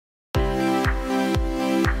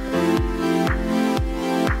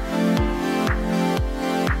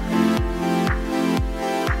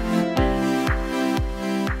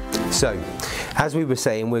So, as we were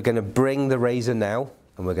saying, we're going to bring the razor now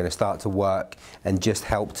and we're going to start to work and just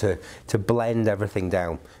help to blend everything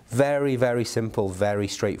down. Very, very simple, very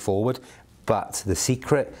straightforward. But the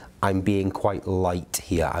secret, I'm being quite light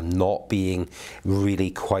here. I'm not being really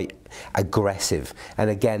quite aggressive. And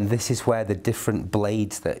again, this is where the different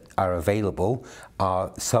blades that are available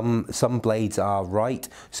are, some blades are right.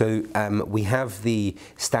 So we have the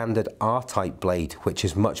standard R-type blade, which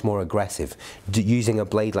is much more aggressive. Using a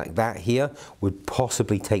blade like that here would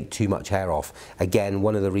possibly take too much hair off. Again,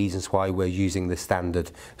 one of the reasons why we're using the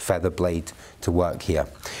standard feather blade to work here.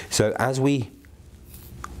 So as we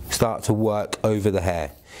start to work over the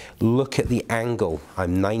hair, look at the angle.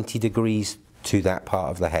 I'm 90 degrees to that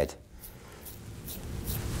part of the head.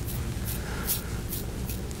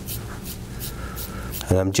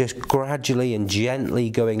 And I'm just gradually and gently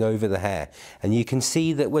going over the hair. And you can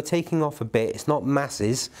see that we're taking off a bit. It's not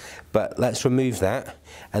masses, but let's remove that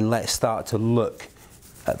and let's start to look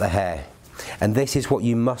at the hair. And this is what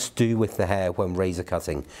you must do with the hair when razor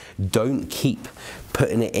cutting. Don't keep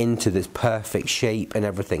putting it into this perfect shape and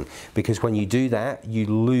everything, because when you do that, you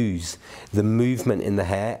lose the movement in the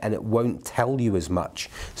hair and it won't tell you as much.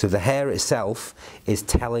 So the hair itself is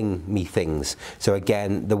telling me things. So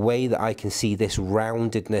again, the way that I can see this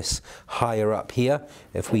roundedness higher up here,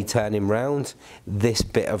 if we turn him round, this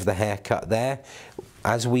bit of the haircut there,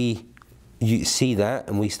 as you see that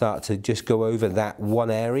and we start to just go over that one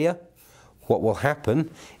area, what will happen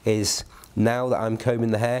is, now that I'm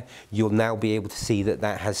combing the hair, you'll now be able to see that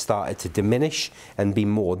that has started to diminish and be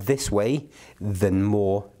more this way than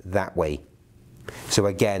more that way. So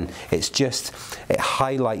again, it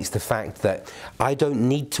highlights the fact that I don't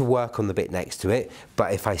need to work on the bit next to it,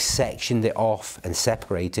 but if I sectioned it off and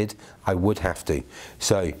separated, I would have to.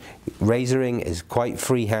 So razoring is quite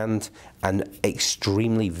freehand and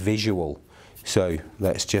extremely visual. So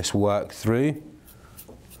let's just work through.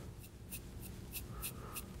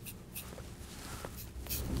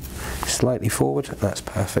 Slightly forward, that's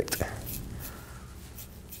perfect.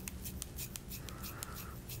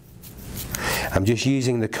 I'm just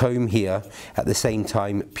using the comb here at the same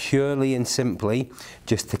time, purely and simply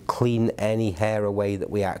just to clean any hair away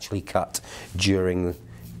that we actually cut during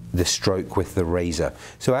the stroke with the razor.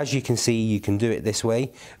 So as you can see, you can do it this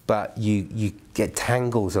way, but you get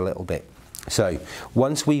tangles a little bit. So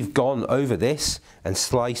once we've gone over this and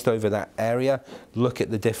sliced over that area, look at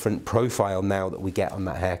the different profile now that we get on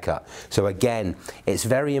that haircut. So again, it's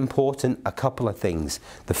very important, a couple of things.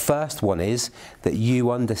 The first one is that you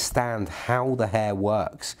understand how the hair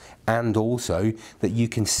works, and also that you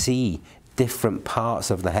can see different parts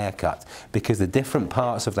of the haircut, because the different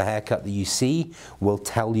parts of the haircut that you see will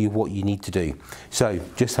tell you what you need to do. So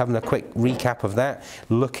just having a quick recap of that,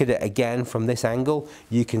 look at it again from this angle.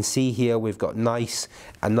 You can see here we've got a nice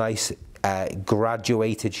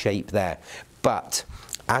graduated shape there, but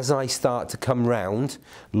as I start to come round,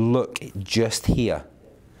 look just here.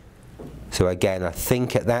 So again, I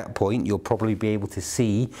think at that point you'll probably be able to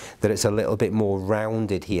see that it's a little bit more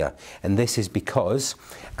rounded here. And this is because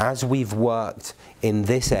as we've worked in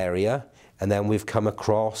this area, and then we've come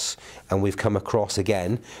across and we've come across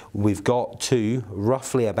again, we've got to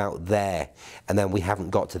roughly about there, and then we haven't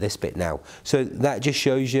got to this bit now. So that just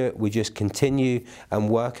shows you we just continue and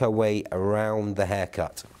work our way around the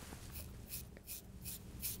haircut.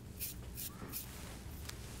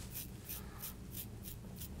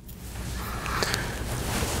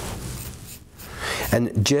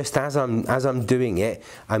 And just as I'm doing it,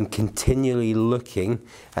 I'm continually looking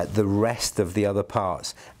at the rest of the other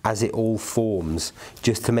parts as it all forms,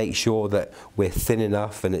 just to make sure that we're thin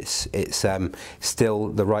enough and it's still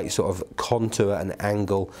the right sort of contour and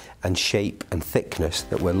angle and shape and thickness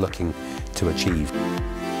that we're looking to achieve.